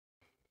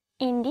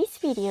In this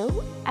video,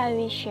 I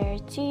will share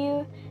to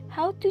you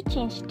how to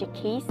change the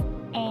case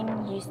and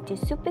use the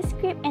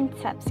superscript and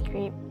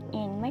subscript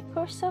in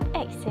Microsoft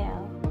Excel.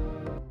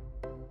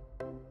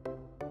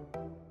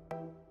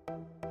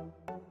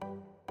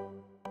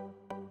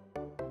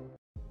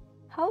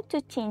 How to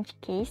change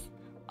case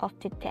of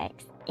the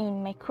text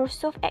in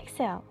Microsoft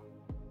Excel.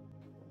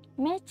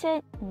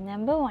 Method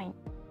number 1,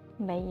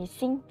 by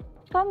using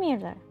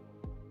formula.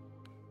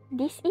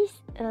 This is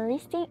a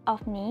listing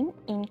of names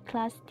in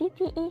class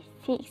TTE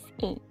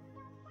 6A.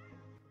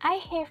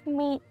 I have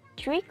made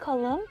 3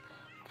 columns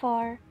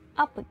for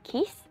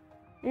uppercase,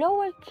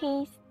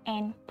 lowercase,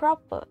 and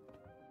proper.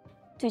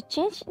 To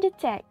change the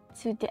text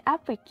to the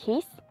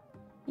uppercase,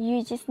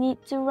 you just need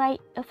to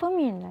write a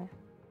formula.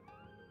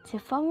 The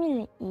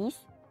formula is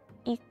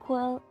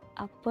equal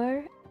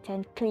upper,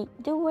 then click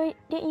the word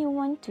that you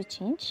want to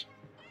change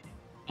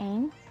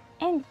and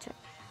enter.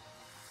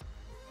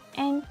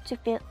 And to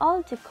fill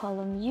all the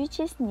columns, you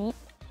just need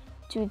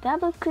to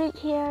double click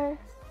here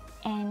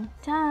and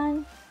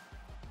done.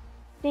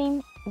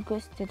 Same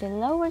goes to the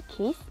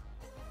lowercase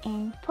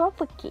and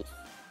proper case.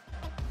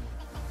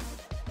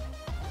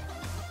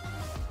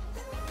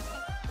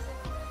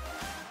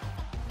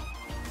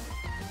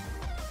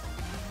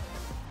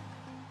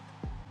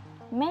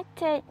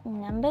 Method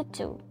number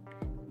 2,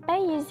 by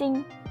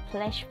using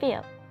flash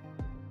fill.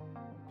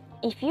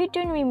 If you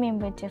don't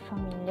remember the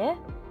formula,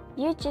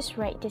 you just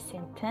write the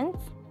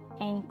sentence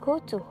and go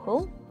to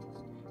home,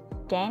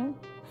 then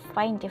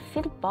find the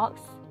fill box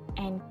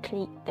and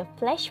click the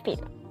flash fill.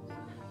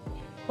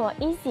 For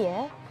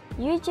easier,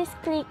 you just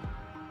click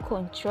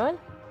Ctrl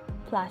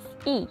plus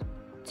E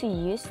to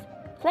use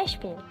flash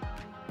fill.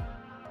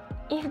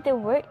 If the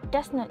word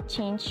does not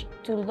change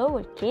to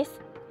lowercase,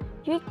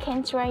 you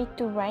can try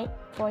to write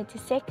for the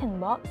second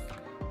box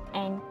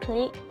and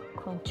click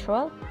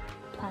Ctrl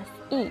plus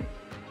E.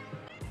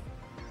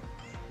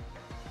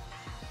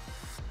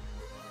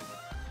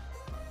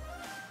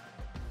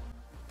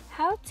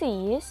 How to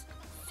use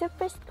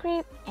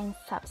superscript and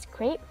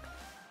subscript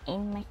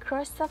in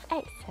Microsoft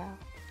Excel.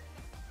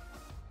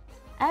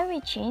 I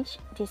will change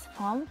this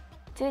form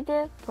to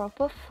the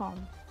proper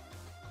form.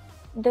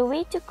 The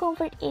way to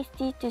convert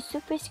SD to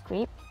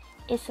superscript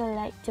is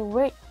select the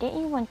word that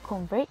you want to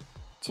convert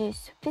to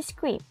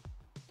superscript.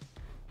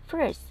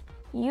 First,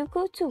 you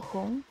go to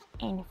Home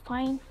and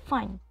find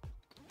Font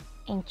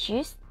and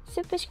choose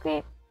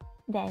Superscript,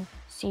 then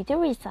see the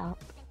result.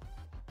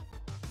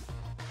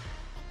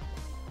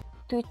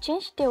 To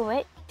change the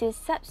word to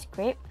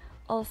subscript,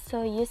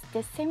 also use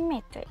the same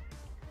method.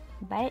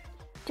 But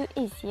to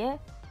easier,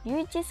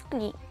 you just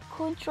click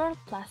Ctrl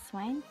plus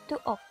 1 to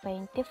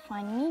open the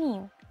font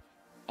menu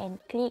and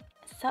click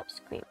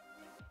Subscript.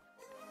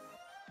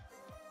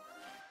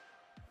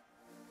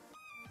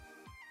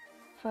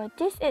 For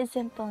this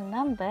example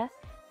number,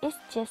 it's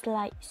just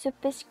like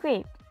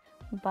superscript,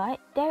 but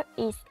there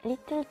is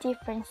little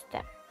different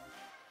step.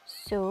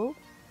 So,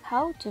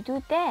 how to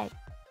do that?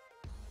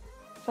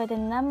 For the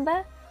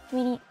number,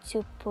 we need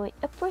to put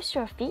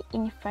apostrophe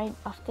in front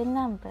of the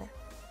number.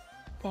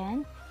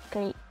 Then,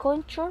 click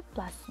Ctrl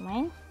plus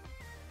 1,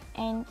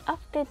 and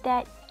after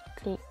that,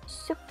 click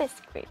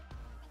Superscript.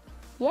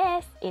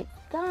 Yes, it's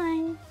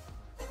done!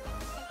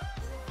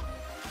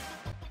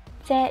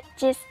 That's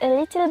just a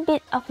little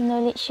bit of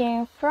knowledge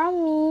sharing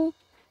from me.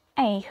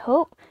 I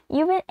hope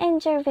you will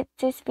enjoy with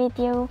this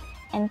video,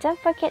 and don't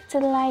forget to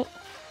like,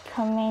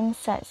 comment,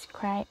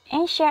 subscribe,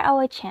 and share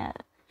our channel.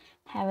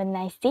 Have a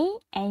nice day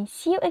and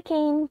see you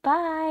again.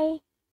 Bye!